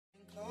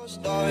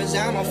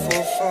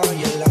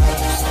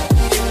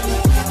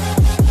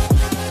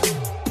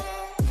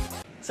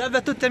Salve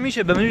a tutti amici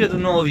e benvenuti ad un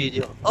nuovo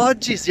video.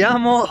 Oggi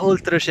siamo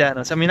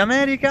oltreoceano, siamo in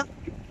America.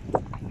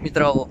 Mi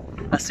trovo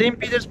a St.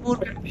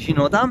 Petersburg,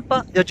 vicino a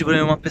Tampa, e oggi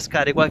proviamo a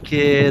pescare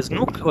qualche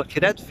snook,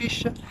 qualche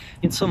redfish.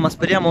 Insomma,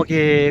 speriamo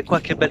che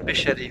qualche bel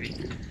pesce arrivi.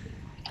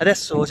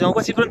 Adesso siamo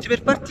quasi pronti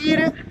per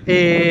partire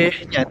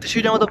e niente, ci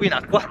vediamo dopo in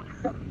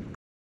acqua.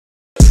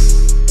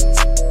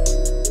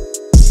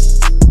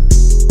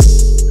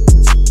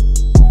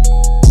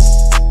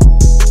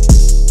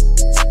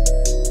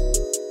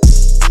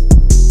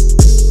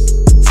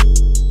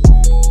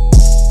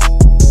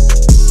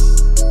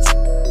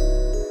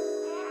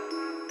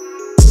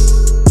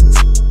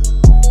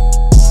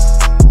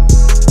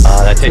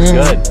 Tastes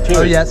good. Cheers.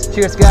 Oh yes,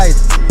 cheers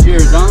guys.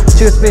 Cheers, huh?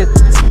 Cheers Pete.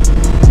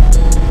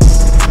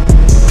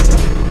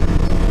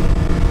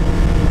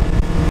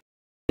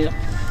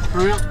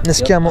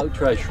 Meschiamo I'll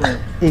try shrimp.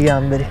 I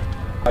gamberi.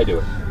 I do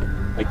it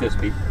like this,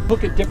 Pete.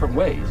 Look at different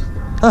ways.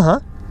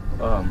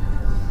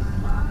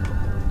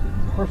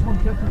 First one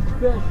catches the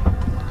fish.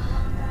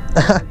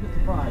 Gets the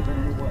prize. I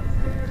don't know what.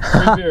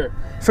 Free beer.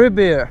 Free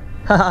beer.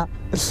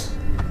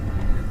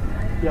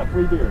 Yeah,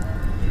 free beer.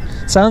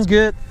 Sounds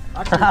good.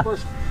 Actually,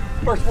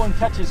 first one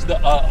catches the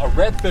a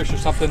redfish or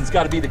something's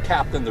got to be the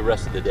captain the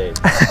rest of the day.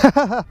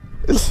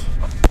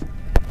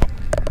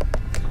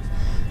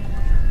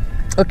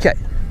 Okay,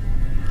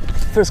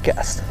 first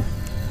cast.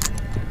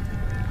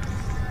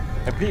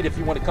 And Pete, if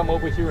you want to come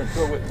over here and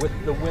throw it with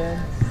the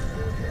wind,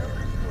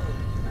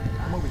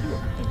 come over here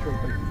and throw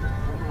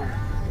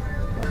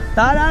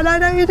it.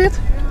 No, you did.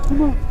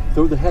 Come on.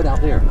 Throw the head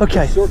out there.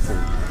 Okay.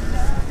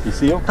 You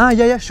see him? Ah,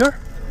 yeah, sure.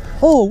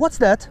 Oh, what's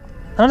that?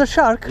 Another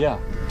shark? Yeah,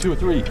 2 or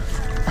 3.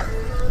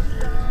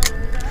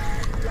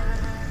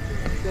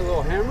 A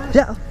little hammer?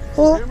 Yeah.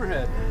 Oh.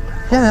 Hammerhead.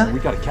 Yeah. We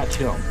gotta catch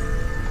him.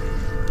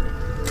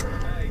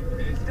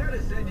 Instead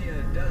of sending you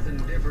a dozen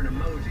different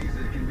emojis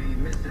that can be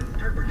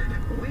misinterpreted,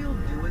 we'll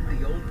do it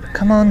the old-fashioned.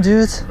 Come on,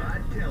 dude.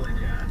 I'm telling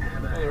you,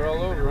 have a They're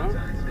all over, huh?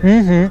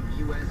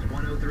 Mm-hmm. US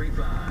 1035.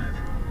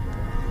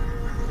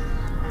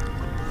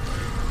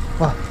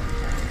 Wow.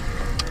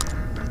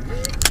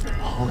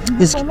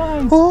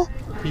 Oh,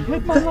 He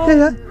hit my line.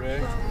 Yeah.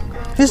 Ray.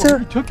 Is there?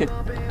 He took it.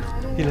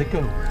 He let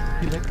go.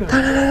 He let go.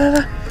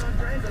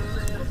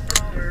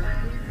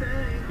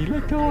 He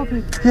let go of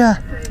it. Yeah.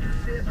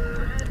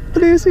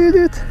 Please eat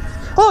it.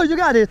 Oh, you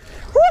got it.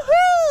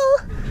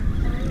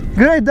 Woohoo!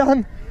 Great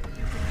done.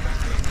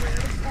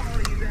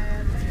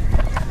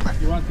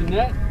 You want the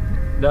net?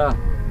 Nah,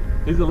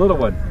 he's a little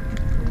one.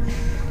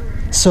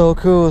 So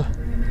cool.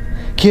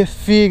 Che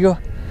figo.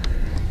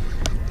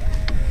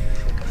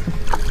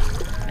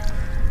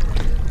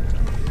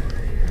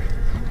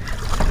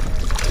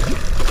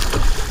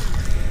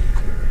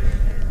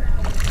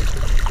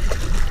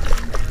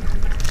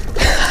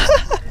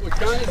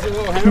 Is it a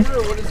little hammer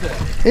or what is that?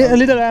 A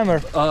little hammer.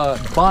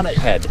 Bonnet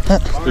head.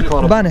 We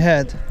call it. Bunny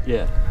head.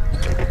 Yeah.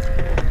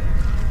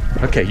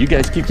 Okay, you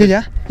guys keep.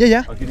 Yeah.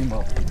 I'll get him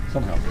up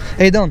somehow.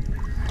 Hey, Don.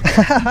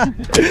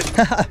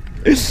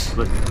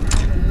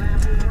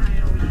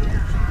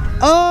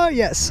 Oh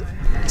yes.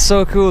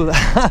 So cool.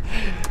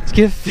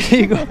 Che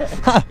figo.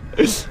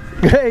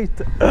 Great.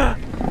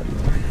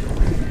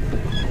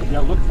 Yeah,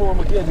 look for him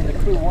again in the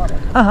clear water.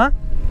 Uh-huh.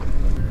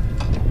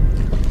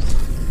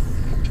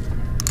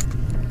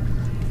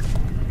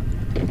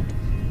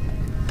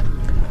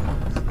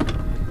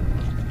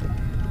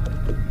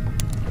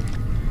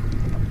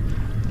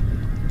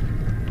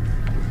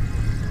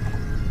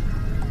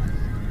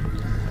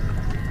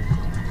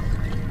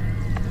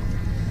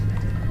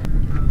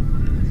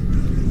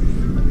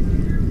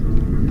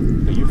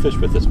 Fish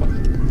with this one.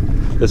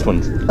 This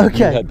one's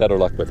Okay. You had better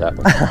luck with that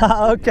one.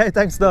 Okay,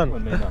 thanks This Don.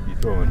 one may not be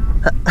throwing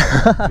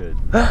good.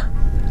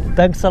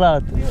 Thanks a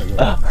lot.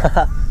 Yeah.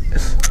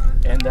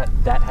 And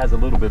that has a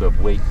little bit of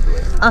weight to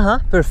it. Uh-huh,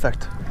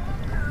 perfect.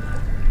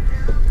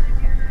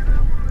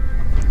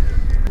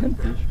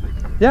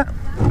 Yeah.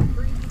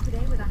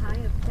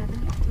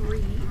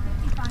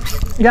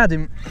 Got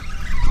him.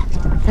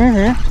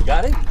 Mm-hmm. You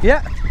got it?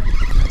 Yeah.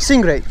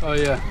 Stingray. Oh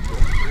yeah.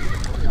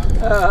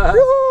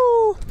 Woohoo!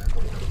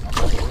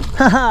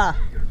 Haha.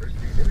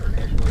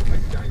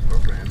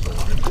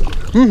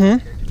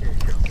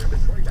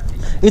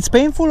 It's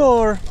painful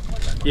or?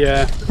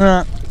 Yeah.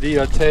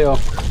 The tail.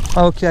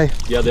 Okay.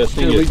 Yeah, they're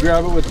Can we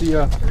grab it with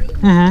the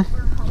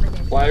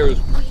pliers.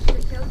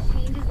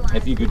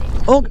 If you could.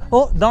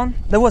 Oh, Don,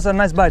 that was a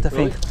nice bite, I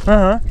think.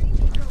 Uh-huh.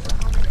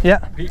 Yeah.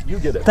 Pete, you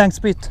get it. Thanks,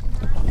 Pete.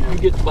 You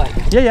get the bite.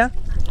 Yeah.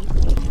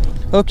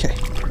 Okay.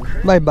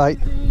 Bye-bye.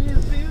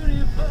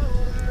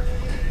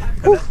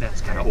 That's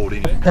kind of old. We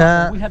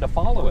had to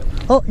follow it.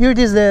 Oh, here it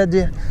is,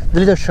 the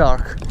little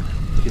shark.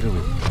 Get over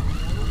it.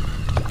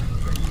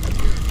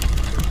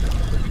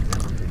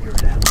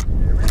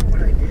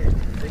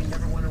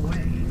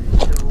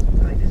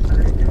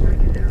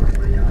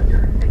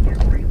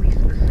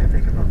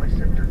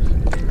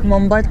 Come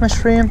on, bite my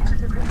shrimp.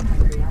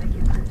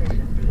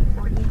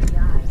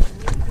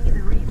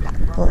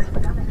 Oh.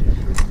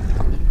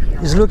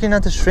 He's looking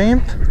at the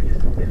shrimp.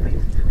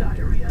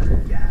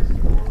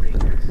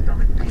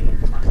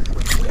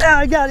 Yeah,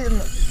 I got it.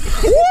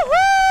 Woohoo!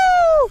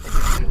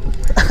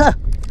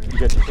 You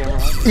got your camera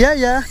on? Yeah,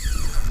 yeah.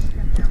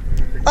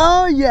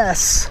 Oh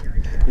yes.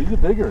 These are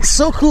bigger.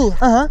 So cool.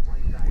 Uh-huh.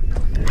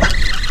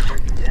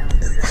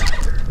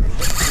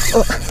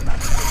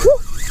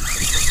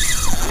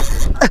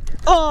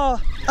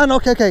 Oh, no,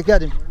 okay,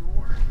 got him.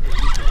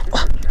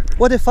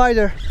 What a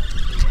fighter.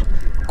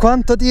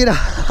 Quanto tira.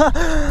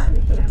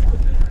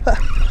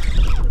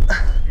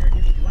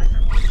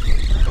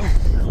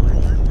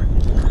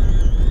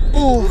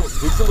 Ooh.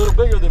 He's a little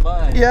bigger than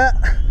mine. Yeah.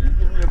 He's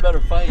giving me a better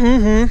fight.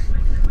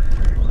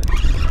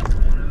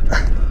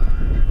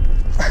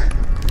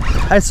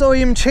 I saw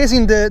him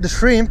chasing the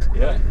shrimp.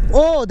 Yeah.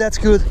 Oh, that's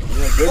good.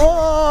 Yeah, good.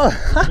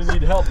 Oh. You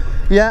need help.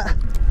 Yeah.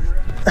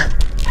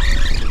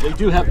 They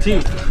do have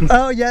teeth.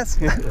 Oh, yes.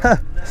 Okay.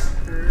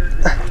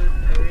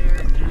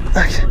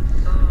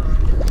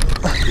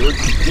 You're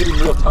getting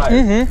real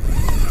tired.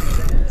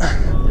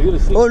 Look at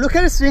this thing. Oh, look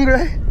at the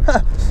stingray.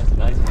 That's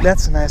nice.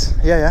 That's nice.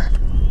 Yeah, yeah.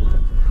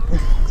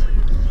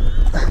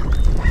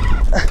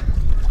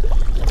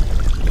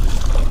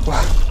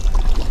 Wow.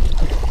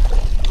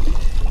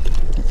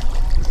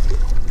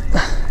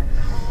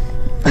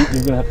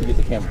 You're gonna have to get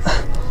the camera.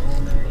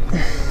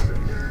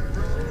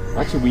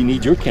 Actually, we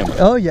need your camera.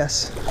 Oh,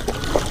 yes.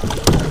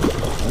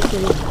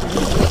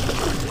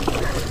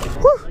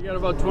 I got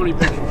about 20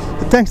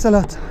 pictures. Thanks a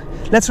lot.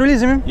 Let's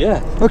release him.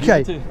 Yeah.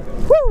 Okay.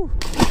 Woo!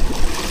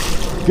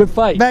 Good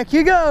fight. Back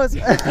he goes.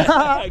 Good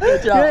job.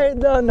 Great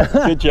done.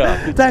 Good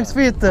job. Good Thanks,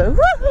 job. Peter.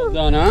 Well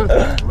done, huh?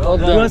 Well It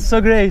done. was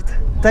so great.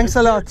 Thanks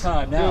a lot.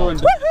 Time now.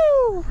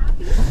 Woohoo!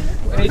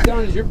 Hey,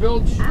 Don, is your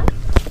bilge?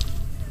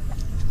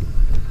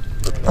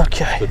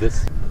 Okay. For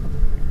this.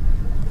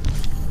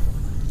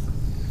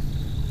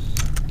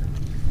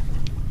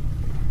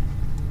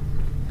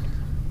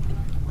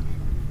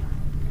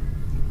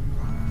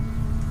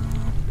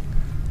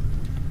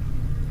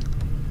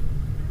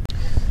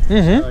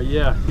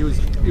 Yeah, he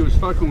was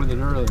fucking with it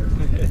earlier.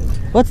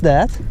 What's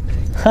that?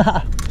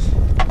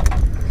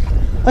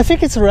 I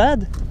think it's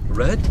red.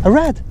 Red? A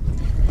red.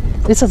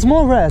 It's a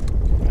small red.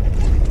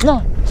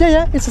 No,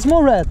 yeah, it's a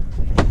small red.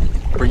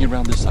 Bring it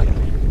around this side.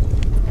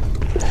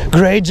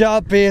 Great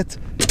job, Pete.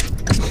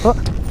 Oh,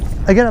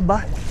 I got a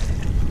bite.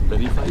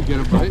 Ready? You get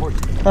a bite?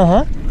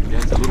 Uh-huh. Yeah,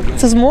 it's a little red.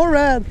 It's a small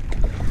red.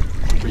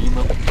 Bring him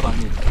up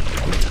behind you.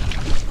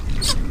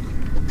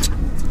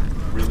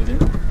 Reel it in.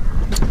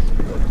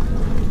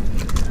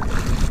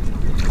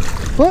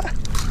 What?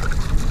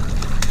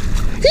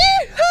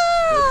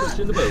 Push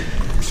in the boat.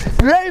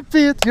 Great,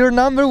 Pete. You're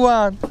number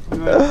one.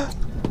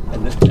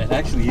 And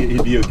actually,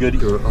 it'd be a good.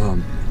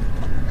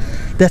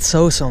 That's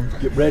awesome.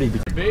 Get ready.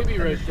 Baby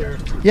right there.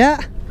 Yeah.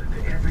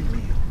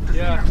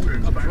 Yeah,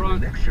 up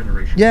front.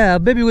 Yeah, a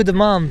baby with the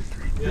mom.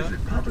 Yeah,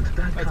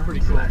 that's pretty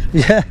cool.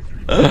 Yeah.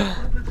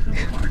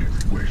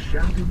 Where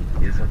shopping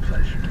is a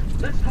pleasure.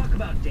 Let's talk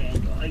about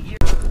Daniel. A year.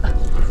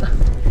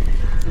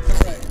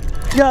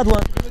 Got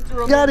one.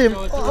 Got him.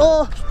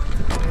 Oh,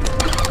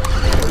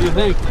 What do you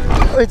think?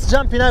 it's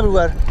jumping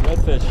everywhere.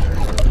 Redfish.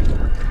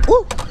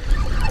 Woo.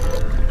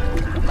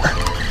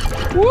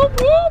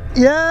 Whoop whoop!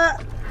 Yeah,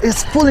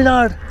 it's pulling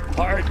hard.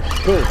 Hard.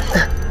 Good.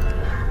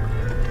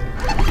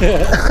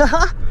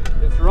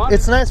 It's running.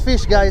 It's nice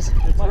fish, guys.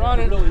 It's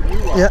running.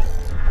 Yeah.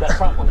 That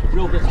front one.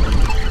 Reel this one.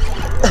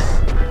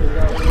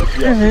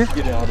 Yeah, just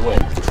get it out of the way.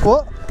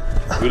 What?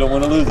 We don't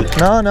want to lose it.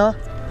 No.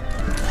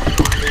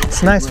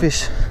 It's nice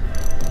fish.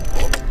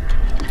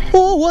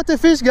 Oh, what a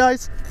fish,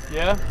 guys.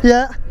 Yeah.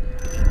 Yeah.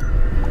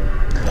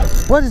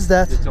 What is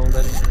that? Just don't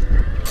let him.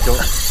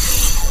 Don't.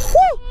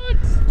 Woo!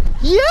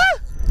 Yeah.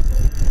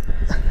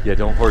 Yeah,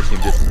 don't horse him.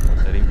 Just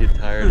let him get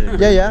tired. And,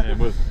 Yeah. And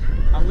move.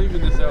 I'm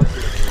leaving this out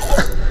here.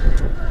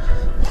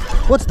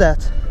 What's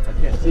that? I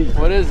can't see.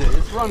 What is it?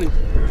 It's running.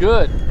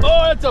 Good.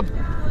 Oh, it's a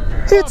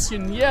It's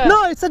fucking yes.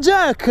 no, it's a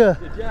jack. Good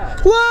job.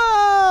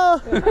 Whoa!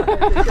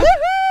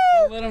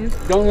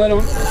 Don't let him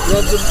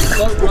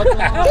rub the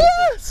line.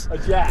 Yes! A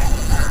jack.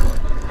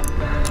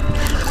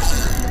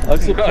 I'm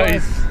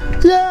surprised.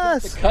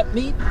 Yes! Cut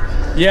meat?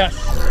 Yes.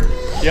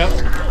 Yep.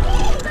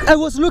 I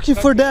was looking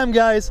for them,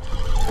 guys.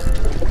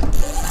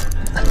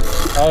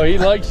 Oh, he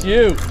likes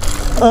you.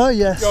 Oh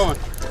yes. Going.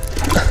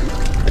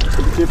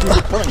 See if he's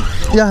a 20.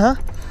 Yeah, huh?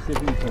 See if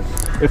he's a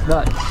 20. If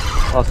not,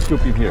 I'll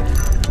scoop him here.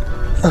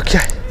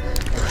 Okay.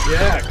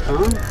 Jack,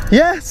 huh?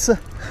 Yes!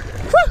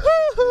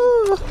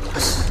 Woohoo!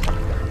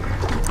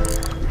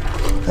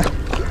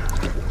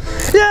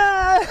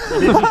 Yeah!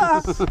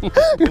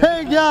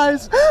 Great,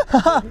 guys!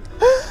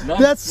 Nice.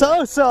 That's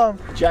awesome!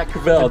 Jack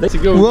Cavell. That's a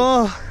good one.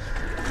 Whoa!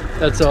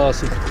 That's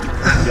awesome.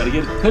 You gotta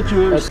get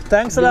pictures.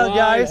 Thanks a lot,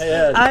 guys!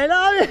 Yes. I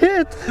love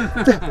it!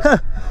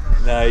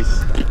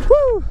 Nice.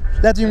 Woo!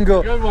 Let him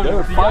go. Good one. They were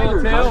With the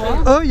fighters, yellowtail, huh?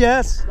 huh? Oh,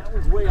 yes! That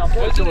was way out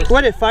there.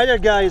 What a fighter,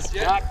 guys!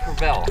 Jack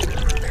Cavell.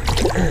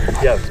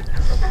 Yeah.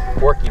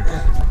 Working.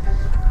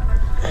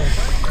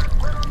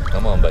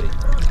 Come on, buddy.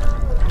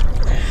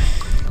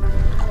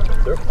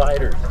 They're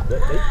fighters. They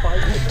fight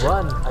and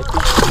run. I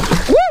think.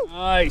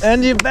 Nice.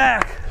 And you're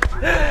back.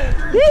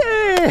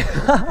 Yay!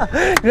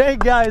 Great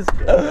guys.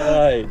 All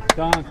right,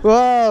 Don.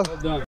 Wow. Well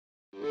done.